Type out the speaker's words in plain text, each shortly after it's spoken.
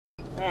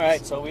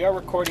Alright, so we are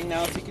recording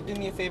now. If you could do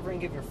me a favor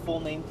and give your full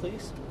name,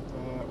 please.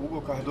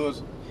 Hugo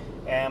Cardoso.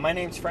 And my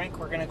name's Frank.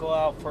 We're going to go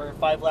out for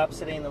 5 laps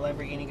today in the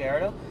Lamborghini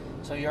Gallardo.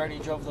 So you already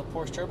drove the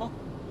Porsche Turbo?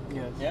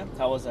 Yes. Yeah?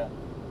 How was that?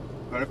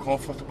 Very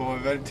comfortable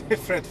and very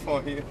different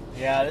for here.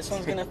 Yeah, this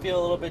one's going to feel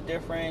a little bit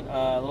different,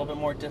 a little bit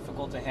more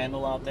difficult to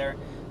handle out there.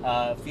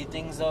 A few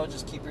things though,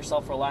 just keep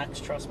yourself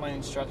relaxed, trust my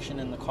instruction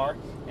in the car,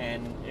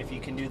 and if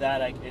you can do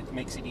that, it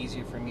makes it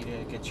easier for me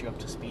to get you up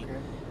to speed.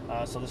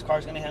 Okay. So this car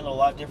is going to handle a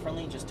lot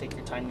differently, just take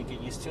your time to get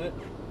used to it.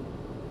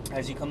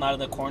 As you come out of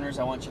the corners,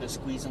 I want you to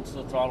squeeze into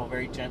the throttle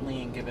very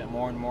gently and give it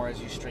more and more as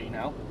you straighten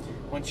out.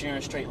 Once you're in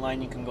a straight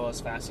line, you can go as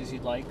fast as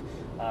you'd like,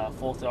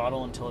 full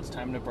throttle until it's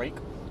time to brake.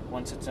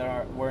 Once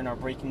we're in our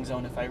braking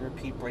zone, if I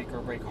repeat brake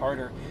or brake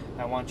harder,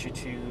 I want you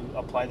to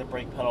apply the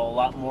brake pedal a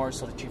lot more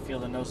so that you feel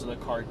the nose of the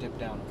car dip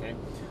down, okay?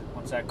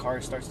 Once that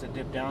car starts to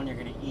dip down, you're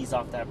going to ease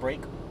off that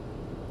brake.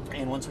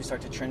 And once we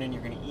start to turn in,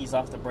 you're going to ease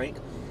off the brake,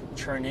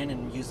 turn in,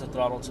 and use the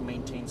throttle to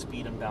maintain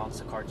speed and balance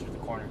the car through the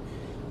corner.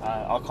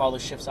 I'll call the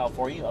shifts out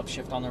for you.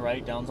 Upshift on the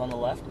right, downs on the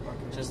left.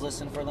 Okay. Just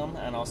listen for them,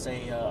 and I'll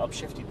say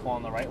upshift, you pull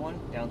on the right one,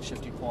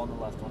 downshift, you pull on the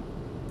left one.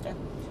 Okay?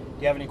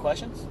 Do you have any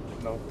questions?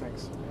 No,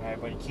 thanks. All right,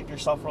 buddy, keep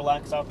yourself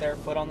relaxed out there.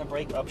 Foot on the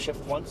brake,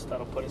 upshift once.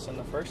 That'll put us in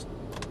the first.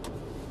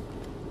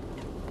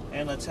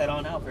 And let's head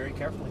on out very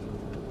carefully.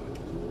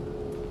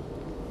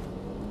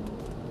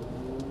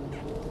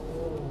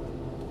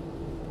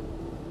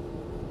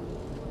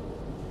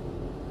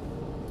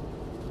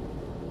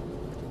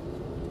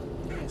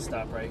 Okay,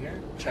 stop right here.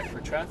 Check for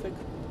traffic.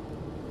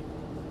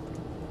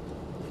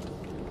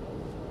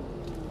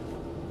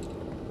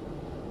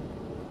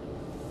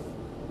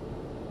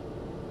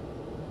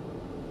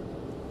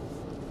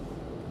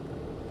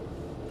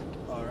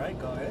 All right,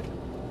 go ahead.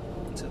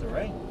 To the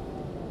right.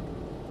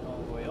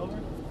 All the way over.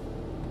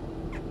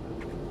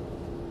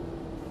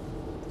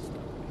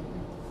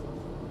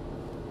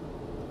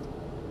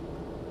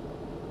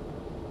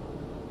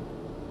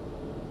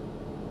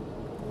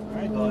 All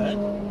right, go ahead.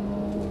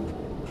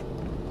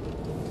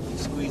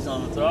 Squeeze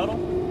on the throttle.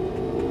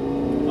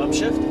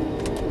 Upshift.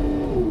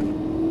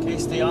 Okay,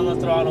 stay on the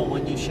throttle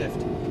when you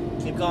shift.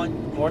 Keep going.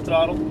 More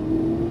throttle.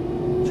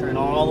 Turn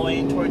all the way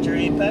in towards your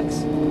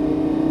apex.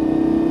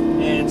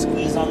 And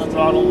squeeze on the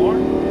throttle more.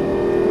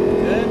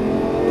 Good.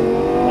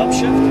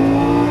 Upshift.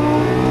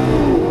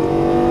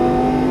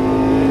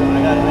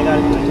 I got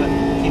it.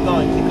 Keep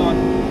going, keep going.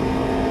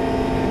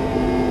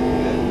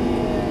 Good.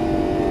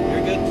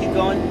 You're good, keep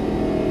going.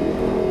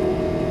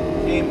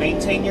 Okay,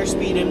 maintain your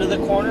speed into the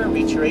corner.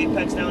 Reach your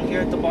apex down here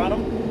at the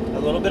bottom. A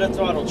little bit of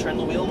throttle. Turn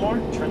the wheel more.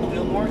 Turn the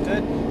wheel more.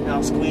 Good.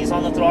 Now squeeze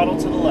on the throttle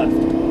to the left.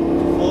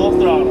 Full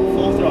throttle,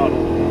 full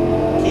throttle.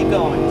 Keep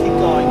going, keep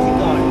going, keep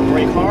going.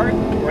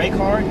 Brake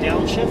hard,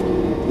 downshift.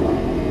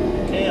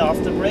 Okay, off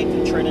the brake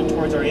and turn in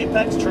towards our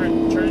apex.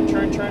 Turn.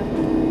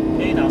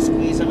 Okay, now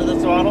squeeze into the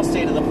throttle,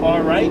 stay to the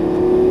far right.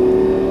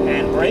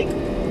 And brake.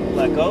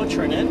 Let go,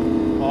 turn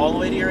in. All the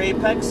way to your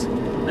apex.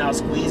 Now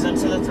squeeze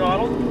into the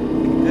throttle.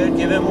 Good,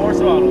 give it more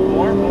throttle.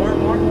 More.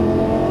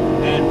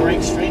 And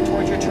brake straight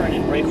towards your turn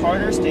in. Brake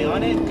harder, stay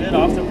on it. Good,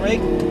 off the brake.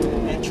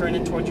 And turn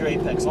in towards your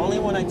apex. Only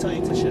when I tell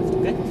you to shift,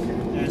 okay?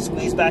 And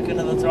squeeze back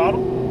into the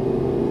throttle.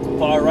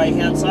 Far right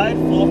hand side,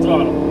 full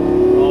throttle.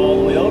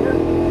 All the way over.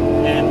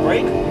 And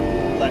brake.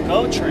 Let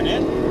go, turn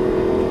in.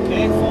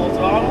 Okay, full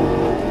throttle.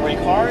 Brake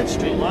hard,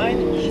 straight line.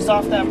 Ease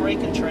off that brake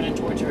and turn in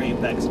towards your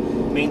apex.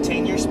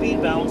 Maintain your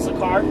speed, balance the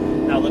car.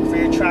 Now look for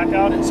your track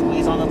out and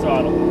squeeze on the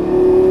throttle.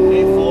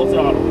 Okay, full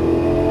throttle.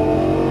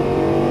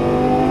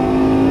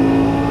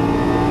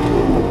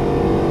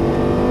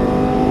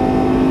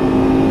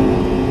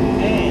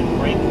 Okay, and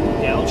brake,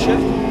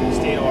 downshift.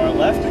 Stay to our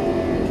left.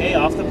 Okay,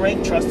 off the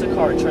brake, trust the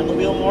car. Turn the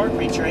wheel more,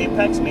 reach your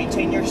apex,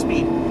 maintain your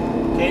speed.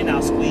 Okay,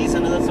 now squeeze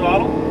into the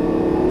throttle.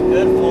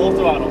 Good, full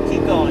throttle.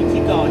 Keep going,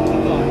 keep going,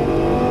 keep going.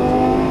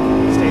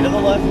 Stay to the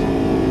left.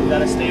 You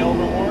gotta stay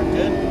over more.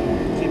 Good.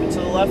 Keep it to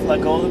the left,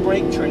 let go of the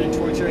brake, turn in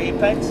towards your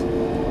apex.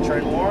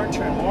 Turn more,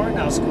 turn more.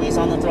 Now squeeze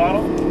on the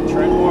throttle.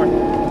 Turn more.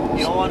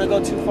 You don't want to go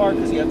too far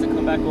because you have to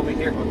come back over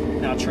here.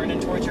 Now turn in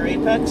towards your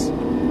apex.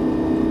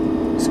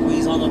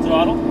 Squeeze on the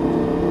throttle.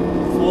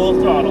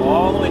 Full throttle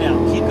all the way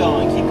down. Keep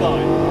going, keep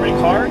going. Brake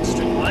hard,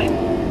 straight line.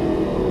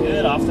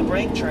 Good, off the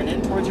brake, turn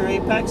in towards your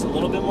apex. A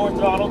little bit more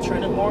throttle,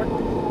 turn in more.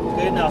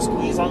 Good, now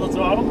squeeze on the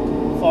throttle.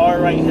 Far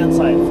right hand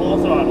side, full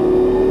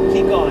throttle.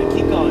 Keep going,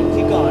 keep going,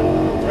 keep going.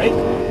 Brake,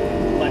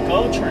 let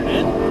go, turn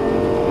in.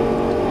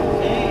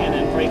 Okay, and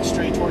then brake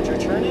straight towards your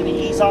turn in.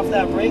 Ease off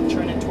that brake,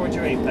 turn in towards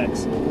your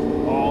apex.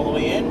 All the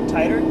way in,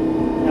 tighter.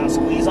 Now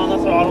squeeze on the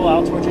throttle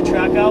out towards your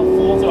track out,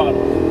 full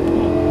throttle.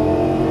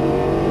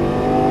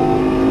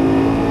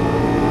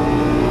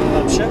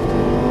 Upshift.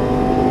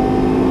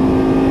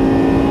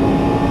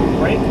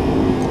 Brake.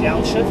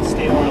 Downshift.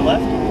 Stay to our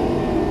left.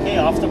 Okay,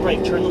 off the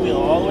brake. Turn the wheel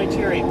all the way to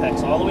your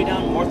apex. All the way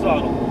down. More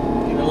throttle.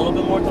 Give it a little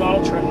bit more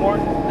throttle. Turn more.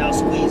 Now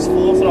squeeze.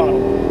 Full throttle.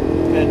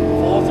 Good.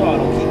 Full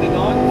throttle. Keep it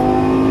going.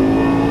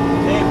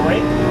 Okay,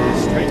 brake.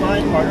 Straight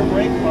line. Harder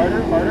brake.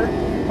 Harder.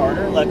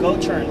 Let go.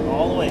 Turn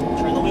all the way.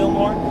 Turn the wheel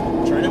more.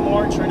 Turn it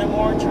more. Turn it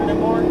more. Turn it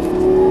more.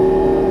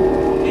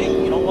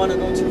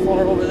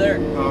 more over there.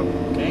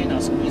 Okay, now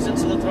squeeze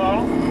into the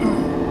throttle.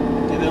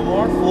 Give it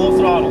more, full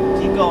throttle.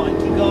 Keep going,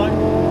 keep going.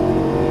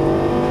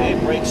 Okay,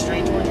 brake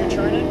straight towards your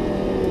turn-in.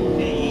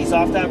 Okay, ease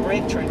off that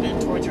brake, turn it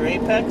in towards your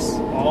apex.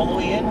 All the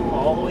way in,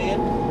 all the way in.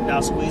 Now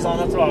squeeze on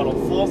the throttle,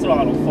 full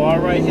throttle, far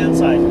right-hand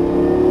side.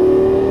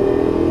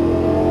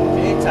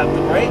 Okay, tap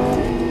the brake,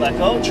 let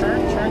go,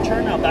 turn, turn,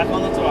 turn. Now back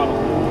on the throttle.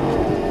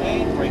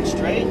 Okay, brake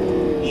straight.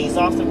 Ease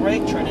off the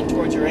brake, turn it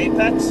towards your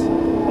apex.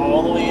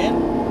 All the way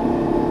in.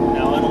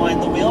 Now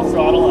unwind the wheel,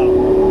 throttle out.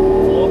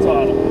 Full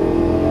throttle.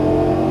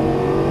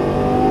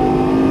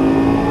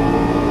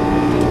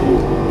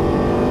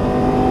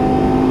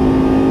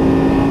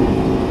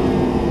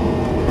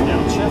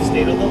 Downshift,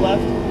 stay to the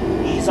left.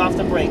 Ease off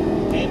the brake.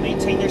 Okay,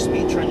 maintain your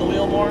speed. Turn the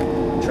wheel more.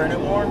 Turn it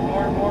more,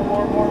 more, more,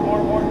 more, more,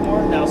 more, more,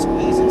 more. Now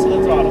squeeze into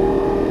the throttle.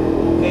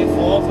 Okay,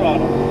 full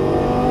throttle.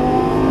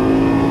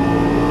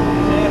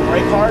 Okay,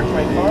 brake hard,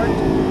 brake hard.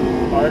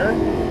 Harder.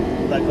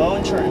 Let go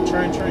and turn,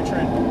 turn, turn,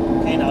 turn.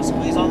 Okay, now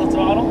squeeze on the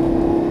throttle.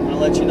 I'm gonna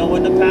let you know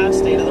when to pass.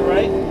 Stay to the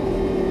right.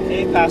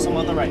 Okay, pass them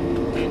on the right.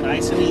 Okay,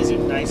 nice and easy,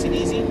 nice and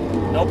easy.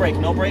 No brake,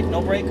 no brake,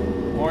 no brake.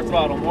 More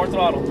throttle, more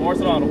throttle, more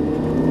throttle.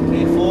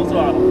 Okay, full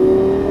throttle.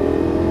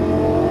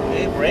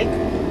 Okay, brake.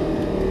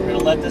 We're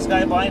gonna let this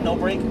guy by. No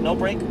brake, no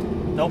brake,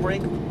 no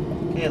brake.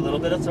 Okay, a little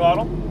bit of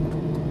throttle.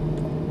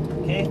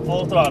 Okay,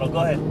 full throttle. Go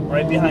ahead,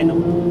 right behind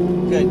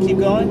him. Good, keep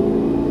going.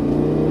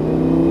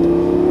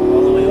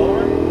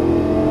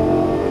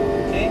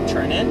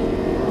 Turn in,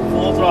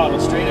 full throttle,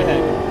 straight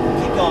ahead.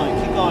 Keep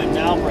going,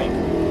 now brake.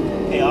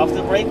 Okay, off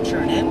the brake,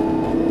 turn in,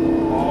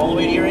 all the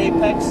way to your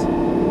apex.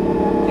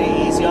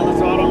 Okay, easy on the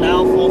throttle,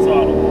 now full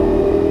throttle.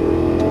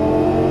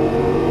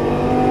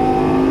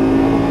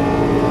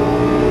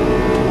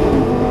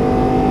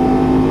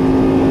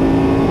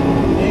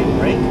 Okay,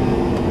 brake.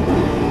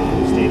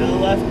 Stay to the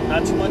left,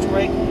 not too much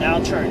brake. Now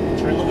turn.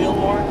 Turn the wheel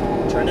more,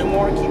 turn it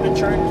more, keep it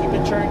turn, keep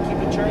it turn, keep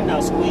it turn. Now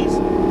squeeze,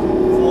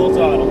 full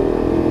throttle.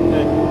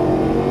 Good.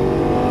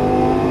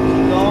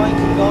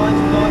 Keep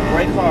going,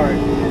 brake hard.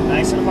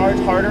 Nice and hard,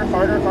 harder,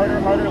 harder, harder,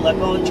 harder. Let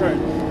go and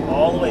turn.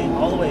 All the way,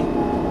 all the way.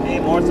 Okay,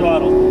 more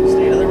throttle.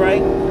 Stay to the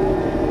right.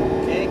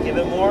 Okay, give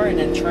it more and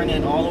then turn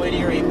in all the way to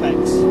your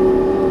apex.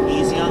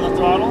 Easy on the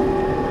throttle.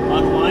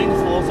 Unwind,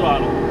 full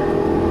throttle.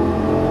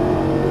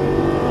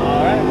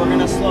 Alright, we're going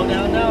to slow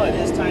down now. It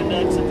is time to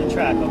exit the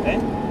track, okay?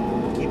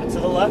 Keep it to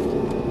the left.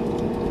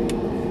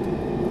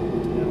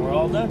 And we're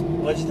all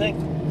done. What'd you think?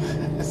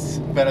 It's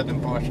better than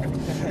Porsche.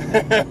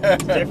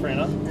 It's different,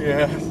 huh?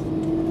 Yeah.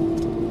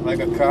 Like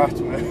a kart,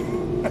 man.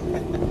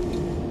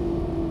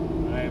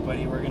 Alright,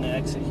 buddy, we're going to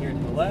exit here to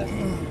the left.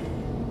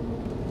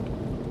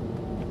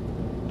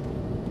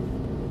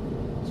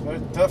 It's very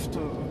tough to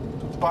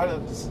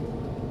pilot this,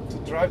 to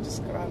drive this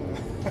car.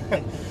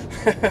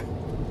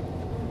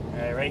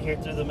 Alright, right here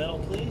through the middle,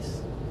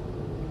 please.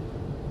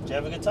 Did you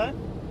have a good time?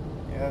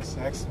 Yes,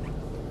 excellent.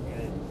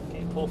 Good.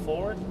 Okay, pull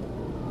forward.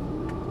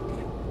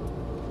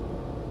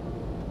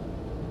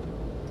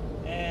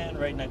 And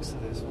right next to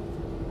this one.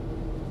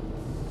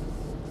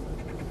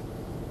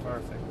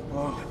 Perfect.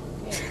 Oh.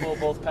 Okay, pull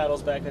both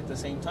paddles back at the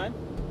same time.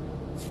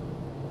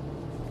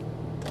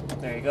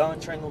 There you go,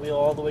 and turn the wheel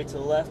all the way to the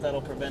left.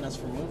 That'll prevent us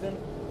from moving.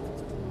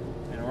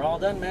 And we're all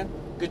done, man.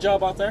 Good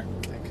job out there.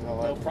 Thank you a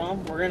lot. No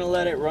problem. We're going to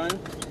let it run.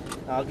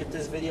 I'll get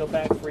this video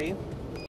back for you.